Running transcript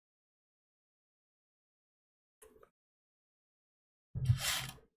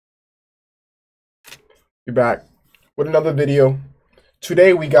You're back with another video.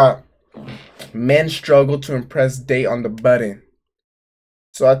 Today we got men struggle to impress date on the button.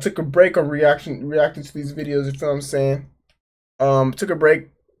 So I took a break on reacting to these videos, you feel what I'm saying? Took a break.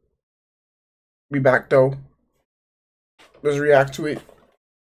 We back though. Let's react to it.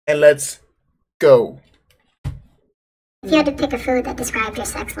 And let's go. If you had to pick a food that described your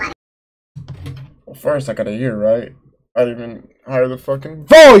sex life. Well, first I gotta hear, right? I didn't even hire the fucking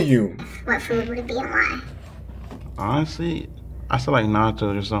volume. What food would it be and why? Honestly, I feel like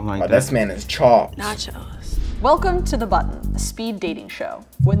nachos or something like that. This man is chopped. Nachos. Welcome to The Button, a speed dating show.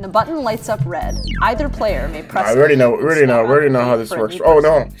 When the button lights up red, either player may press We already know how this works. Oh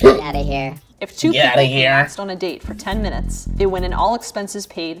no. Get out of here. If two people last on a date for 10 minutes, they win an all expenses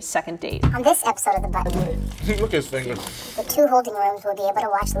paid second date. On this episode of The Button, Look at his finger. the two holding rooms will be able to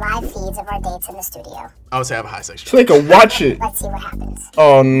watch live feeds of our dates in the studio. I would say I have a high sex So they can watch it. Let's see what happens.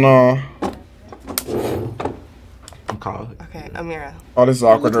 Oh no. I'm calling. Okay, Amira. Oh, this is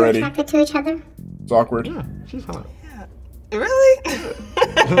awkward Are you two already. attracted to each other? It's awkward. Yeah, she's hot.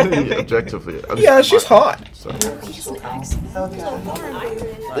 Really? Objectively. Yeah, she's hot. So,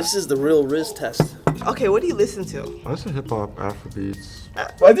 This is the real Riz test. Okay, what do you listen to? I listen to hip hop, Afrobeats.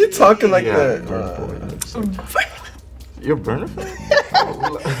 Why are you talking like Yeah, that? Burna Boy. You're a Burna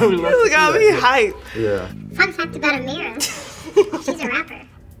fan? You got me hype. Yeah. Fun fact about Amira. She's a rapper.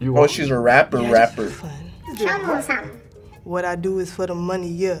 You Oh, she's a rapper. Fun. Show them a little something. What I do is for the money,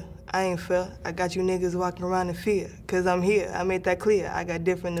 yeah. I ain't fair. I got you niggas walking around in fear. Cause I'm here, I made that clear. I got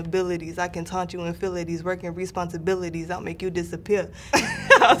different abilities. I can taunt you in Philippines, working responsibilities. I'll make you disappear.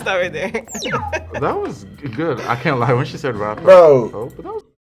 I'll start right there. That was good. I can't lie. When she said rapper, Bro. oh, but that was.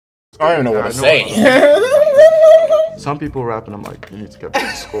 I don't even know what to I say. Some people rapping, I'm like, you need to get back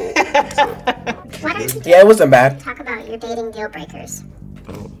to school. Why don't you Yeah, it wasn't bad. talk about your dating deal breakers?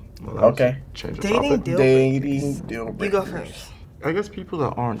 Okay. Change the Dating topic. deal Dating deal You breakers. go first. I guess people that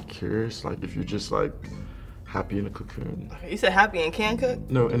aren't curious, like if you're just like happy in a cocoon. You said happy and can cook?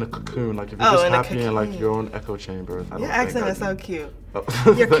 No, in a cocoon. Like if you're Oh, just in a happy in like cocoon. your own echo chamber. I don't Your think accent I'd is so be- cute.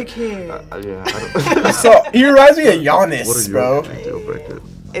 Oh. Your cocoon. Yeah. I don't So he reminds me of what are Giannis, your bro. deal breakers?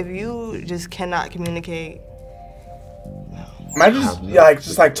 If you just cannot communicate, Imagine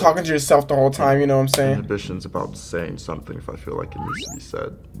just like talking to yourself the whole time. You know what I'm saying? Inhibitions about saying something if I feel like it needs to be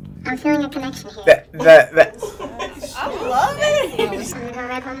said. I'm feeling a connection here. That. I'm gonna go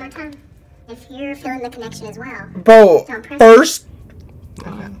red one more time. If you're feeling the connection as well, Bro. don't press First.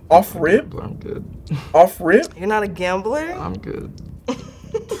 Off rip. But I'm good. Off rip. you're not a gambler? I'm good.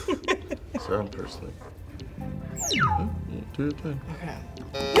 Sarah personally. Do your thing.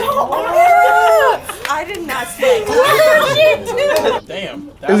 I did not say. Damn.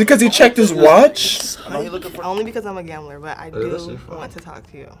 Is it because he checked his watch? Only because I'm a gambler, but I that's do your fault. want to talk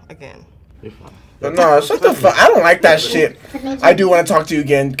to you again. You're fine. No, shut the fuck. I don't like that shit. I do want to talk to you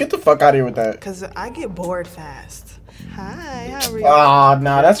again. Get the fuck out of here with that. Cause I get bored fast. Hi, how are you? Ah,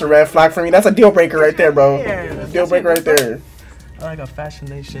 nah, that's a red flag for me. That's a deal breaker right there, bro. Yeah. Deal breaker right there. I like a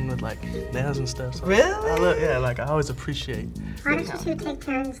fascination with like nails and stuff. So Really? I love, yeah, like I always appreciate. Why don't you two take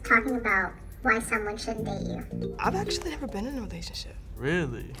turns talking about why someone shouldn't date you? I've actually never been in a relationship.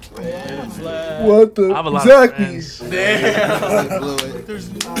 Really, What the? I have a lot Exactly. of friends.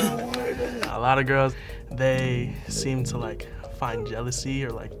 A lot of girls, they seem to like find jealousy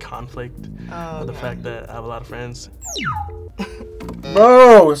or like conflict with the fact that I have a lot of friends.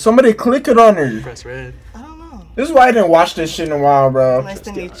 Bro, somebody click it on her. Press red. I don't know. This is why I didn't watch this shit in a while, bro. Nice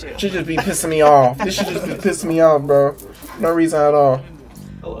to meet you. Should just be pissing me off. This should just be pissing me off, bro. No reason at all.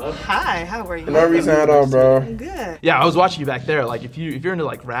 Hi, how are you? No reason at all, bro. Good. Yeah, I was watching you back there. Like if you're into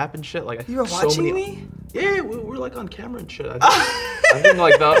like rap and shit, like You were so watching many- me? Yeah, we're like on camera and shit. I think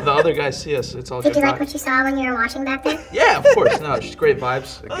like the other guys see us. It's all Did good. you like vibes. what you saw when you were watching back there? Yeah, of course. No, she's great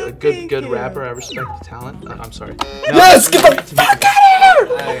vibes. A thank good you. rapper. I respect the talent. I'm sorry. No, Yes, get the fuck out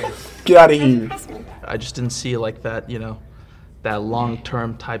of here! Get out of here. Press me. I just didn't see like that, that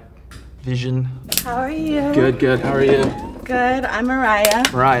long-term type vision. How are you? Good. How are you? Good. I'm Mariah.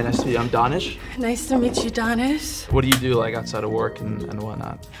 Mariah, nice to meet you. I'm Donish. Nice to meet you, Donish. What do you do like outside of work and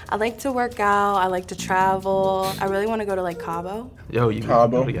whatnot? I like to work out. I like to travel. I really want to go to like Cabo. Yo, you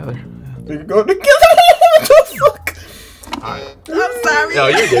Cabo. go together. We can go together. What the fuck? Alright. I'm sorry. No,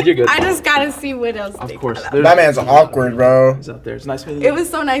 you're good. I just gotta see what else. Of they course. got. That man's awkward, bro. He's out there. It's nice meeting you. It was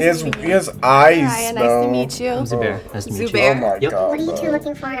so nice His, to meet you. his eyes, Mariah, nice bro. to meet you. Zubair. Nice to meet you. Oh Zubair. my Yep. god, What are you two bro.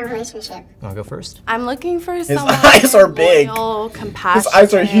 looking for in a relationship? Wanna go first? I'm looking for someone eyes are big. loyal, compassionate, His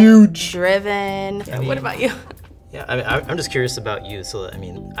eyes are huge. driven. What about you? Yeah, I mean, I'm just curious about you. So, I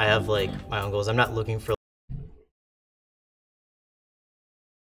mean, I have like my own goals. I'm not looking for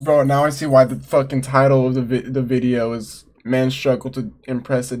Bro, now I see why the fucking title of the video is "Man Struggle to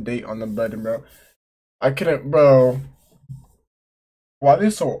Impress a Date on the Button," bro. I couldn't, bro. Why are they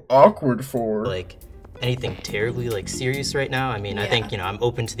so awkward for? Like anything terribly like serious right now. I mean, I think, you know, I'm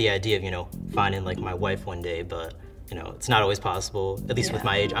open to the idea of, you know, finding like my wife one day, but you know, it's not always possible, at least with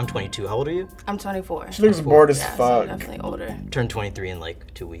my age. I'm 22. How old are you? I'm 24. She looks bored as So fuck. definitely older. Turned 23 in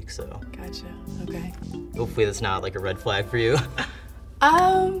like 2 weeks, so Gotcha. Okay. hopefully that's not like a red flag for you.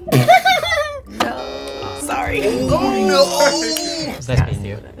 No. Sorry. It's nice meeting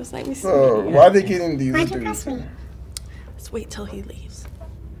you. It was like me Bro, why are they getting these Why'd you press dudes? me? Let's wait till he leaves.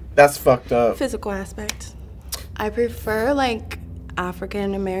 That's fucked up. Physical aspect. I prefer like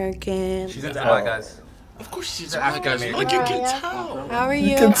African American. She's into black guys. Of course she's African American. Like, you can tell. How are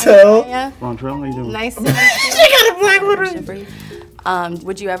you? can tell. Yeah. Bontrell, how you doing? Nice to meet you. She got a black one.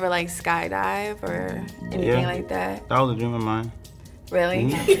 Would you ever like skydive or anything like that? That was a dream of mine. Really?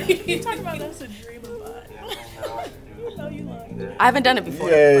 You talk about that's a dream of mine. I haven't done it before.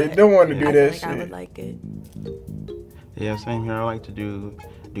 Yeah, you but don't want to do I that feel like I would shit. like it. Yeah, same here. I like to do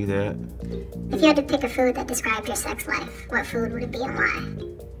that. If you had to pick a food that described your sex life, what food would it be and why?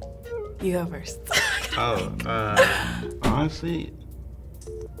 You go first. Honestly,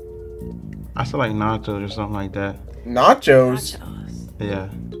 I feel like nachos or something like that. Nachos? Nachos. Yeah.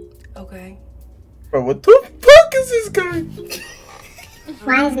 Okay. Bro, what the fuck is this guy?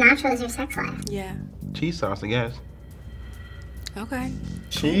 Why is nachos your sex life? Yeah. Cheese sauce, I guess. Okay.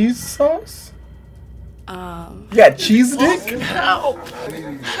 Cheese sauce? Um. You got cheese dick? Help!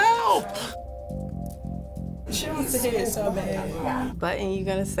 She wants to hit it so bad. Button, you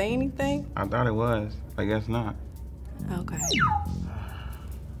gonna say anything? I thought it was. I guess not. Okay.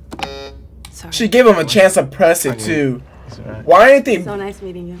 Sorry. She gave him a chance to press it too. It's alright. Why ain't they, So nice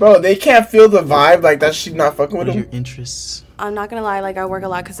meeting you. bro? They can't feel the vibe like that. She's not fucking with What are him. your interests? I'm not gonna lie, like I work a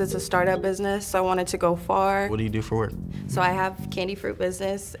lot because it's a startup business, so I wanted to go far. What do you do for work? So I have candy fruit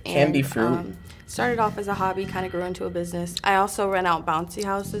business. And, Candy fruit? Started off as a hobby, kind of grew into a business. I also rent out bouncy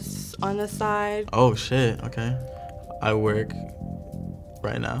houses on the side. Oh shit, okay. I work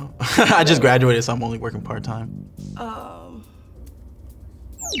right now. I just graduated, so I'm only working part-time.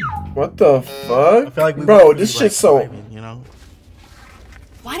 What the fuck? I feel like we bro, would be, this like, shit's so. vibing, you know?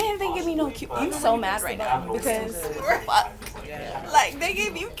 Why didn't they give me no cute? I'm so mad right now because like they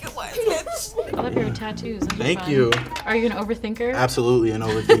gave you cute ones. I love your tattoos. Those are Thank fun. you. Are you an overthinker? Absolutely an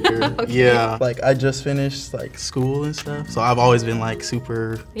overthinker. Okay. Yeah. Like I just finished like school and stuff, so I've always been like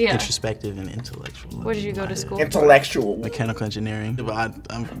super Yeah. introspective and intellectual. Where did you go to school? Intellectual. Mechanical engineering. But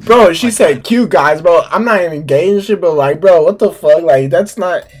I'm Bro, she said cute guys, bro. I'm not even gay and shit, but like, bro, what the fuck? Like, that's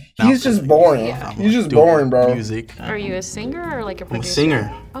not. He's just boring. I'm, He's just doing boring, bro. Music. Are you a singer or like a I'm a producer?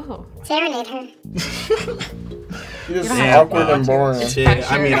 singer. Oh. Serenade her. He's just Yeah, awkward and boring.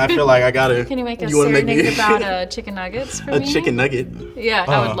 Shit, I mean, I feel like I gotta. Can you make a wanna make serenade me- about chicken nuggets for a me? chicken nugget? Yeah,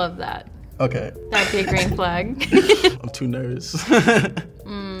 I would love that. Okay. That'd be a green flag. I'm too nervous.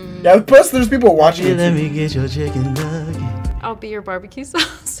 Yeah, plus there's people watching it. Let too. me get your chicken nugget. I'll be your barbecue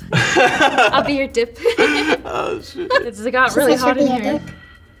sauce. I'll be your dip. Oh shit. It's got really This hot would in be a here. dip.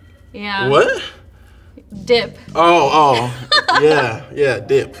 Yeah. What? Dip. Oh, yeah,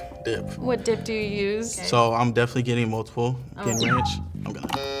 dip. What dip do you use? So I'm definitely getting multiple. Getting ranch. I'm gonna.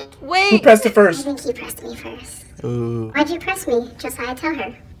 Who Wait. pressed it I first? think he pressed me first. Ooh. Why'd you press me? Just so I tell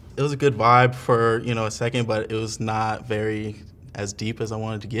her. It was a good vibe for, you know, a second, but it was not very as deep as I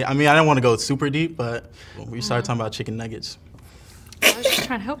wanted to get. I mean, I didn't want to go super deep, but we started talking about chicken nuggets. I was just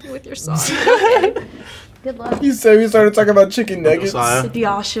trying to help you with your song. Okay. Good luck. You said we started talking about chicken nuggets. Josiah.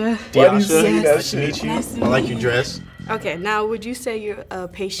 Diasha. Why do you Diasha, say that nice to meet shit? you. Nice to I like meet your you. dress. Okay, now would you say you're a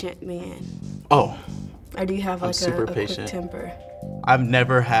patient man, Oh, or do you have I'm like super a quick patient. temper? I've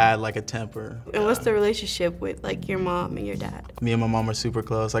never had like a temper. And what's the relationship with like your mom and your dad? Me and my mom are super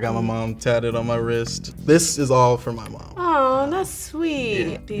close. I got my mom tatted on my wrist. This is all for my mom. Oh, that's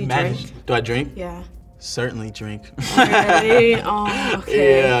sweet. Do you Imagine- drink? Do I drink? Yeah. Certainly drink. Really? Oh,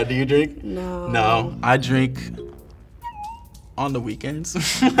 okay. Yeah, do you drink? No. No, I drink on the weekends.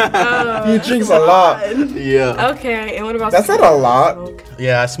 He drinks a lot. Yeah. Okay, and what about That's not a lot. smoke?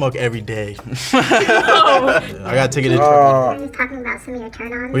 Yeah, I smoke every day. I gotta take it in. I was talking about some of your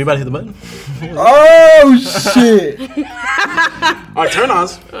turn-ons. Were you about to hit the button? Oh shit! All right, turn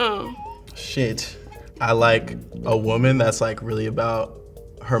ons. Oh. Shit. I like a woman that's like really about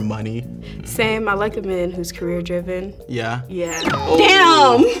her money. Same. I like a man who's career driven. Yeah. Yeah.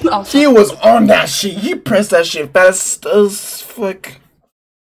 Damn. Oh, He was on that shit. He pressed that shit fast as fuck.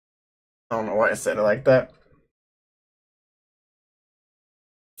 I don't know why I said it like that.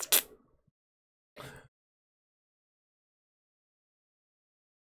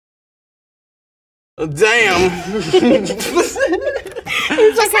 Damn. Just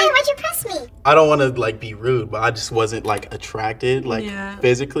say, why'd you press me? I don't want to like be rude, but I just wasn't like attracted like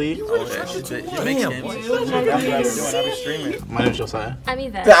physically. My name's Josiah. I'm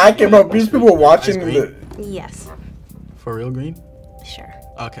Yvette. I can, bro. These people watching the. Yes. For real, Green? Sure.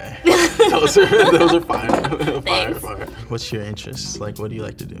 Okay. those are fine. Fire. What's your interest? Like, what do you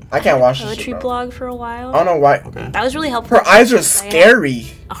like to do? I can't watch this Poetry shit, bro. blog for a while. I don't know why. Okay. That was really helpful. Her eyes are because I had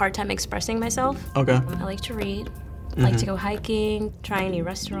scary. a hard time expressing myself. Okay. I like to read. I like to go hiking, try any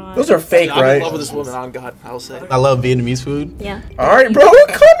restaurants. Those are fake, I'm right? in love with this woman, on God, I'll say. I love Vietnamese food. Yeah. All right, bro. Calm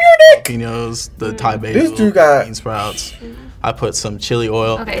your neck. Jalapenos, the Thai basil, This dude got bean sprouts. I put some chili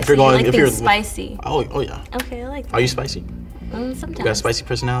oil. Okay, if so you're going, you like if you're things spicy. Oh yeah. Okay, I like that. Are you spicy? Sometimes. You got a spicy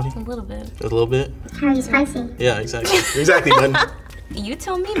personality? A little bit. A little bit? How are you spicy? Yeah, exactly. Exactly, Button. You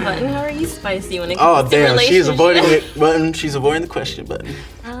tell me, Button. How are you spicy when it Oh comes to damn, she's avoiding relationships? it, Button. She's avoiding the question, Button.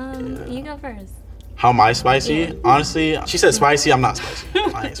 You go first. How am I spicy? Yeah. Honestly, she said spicy. I'm not spicy.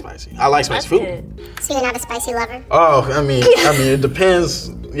 I ain't spicy. I like spicy food. Good. So you're not a spicy lover? Oh, I mean, it depends.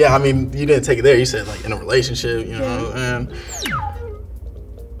 Yeah, I mean, you didn't take it there. You said like in a relationship, you know, and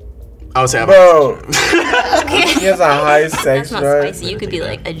I would say, bro, he has a high sex That's not drive. spicy. You could be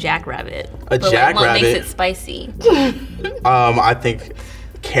like a jackrabbit. A but jackrabbit? What makes it spicy? I think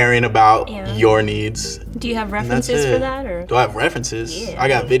caring about Yeah. your needs. Do you have and that's references for it. that, or? Do I have references? Yeah. I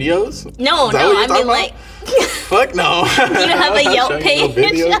got videos. No, Is that no. what you're I talking mean, about? like, Fuck no. do you have a Yelp Showing you no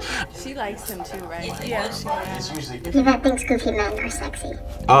page? videos. She likes him too, right? Yeah, she likes him. Yvette thinks goofy men are sexy.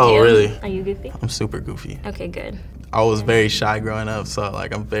 Oh, You? really? Are you goofy? I'm super goofy. Okay, good. I was very shy growing up, so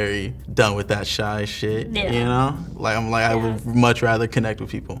like I'm very done with that shy shit. Yeah. You know, like I would much rather connect with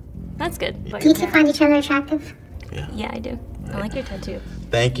people. That's good. Do you two find each other attractive? Yeah, I do. I like your tattoo.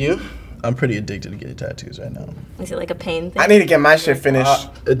 Thank you. I'm pretty addicted to getting tattoos right now. Is it like a pain thing? I need to get my shit finished.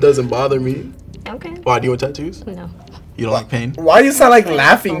 It doesn't bother me. Okay. Why do you want tattoos? No. You don't like pain? Why you sound like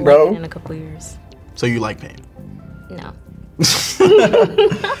laughing, I'll bro? like it in a couple years. So you like pain? No.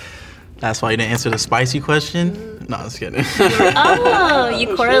 That's why you didn't answer the spicy question? No, I'm just kidding. Oh,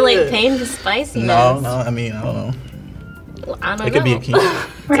 you correlate pain to spiciness. No, I mean, I don't know. Well, I don't It could be know. a kink.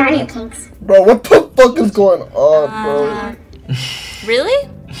 What are your kinks? Bro, what the fuck is going on, bro? Really?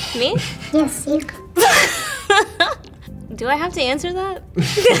 Me? Yes, you. Do I have to answer that?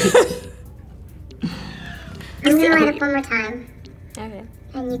 I'm gonna write up one more time, Okay.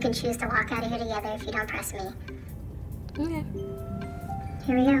 and you can choose to walk out of here together if you don't press me. Okay.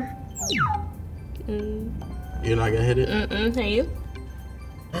 Here we go. You're not gonna hit it? Are you?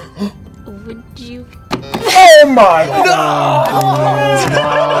 Would you? Oh my god!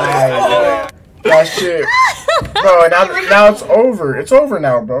 That shit, bro. Now it's over. It's over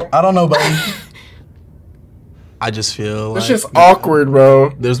now, bro. I don't know, buddy. I just feel It's like just awkward, bro.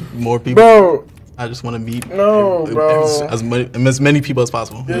 there's more people. Bro, I just want to meet No, bro. as many people as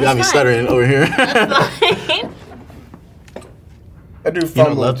possible. You got me stuttering over here. I do You know,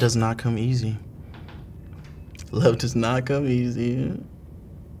 fumble. love does not come easy. Love does not come easy.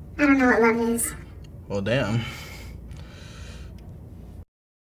 I don't know what love is. Well, damn.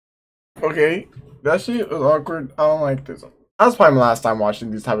 Okay, that shit was awkward. I don't like this. That was probably my last time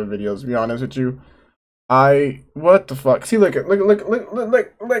watching these type of videos. To be honest with you, what the fuck? See, look at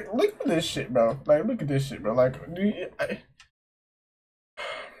this shit, bro. Like, look at this shit, bro. Like,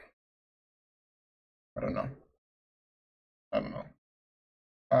 I don't know. I don't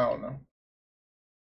know.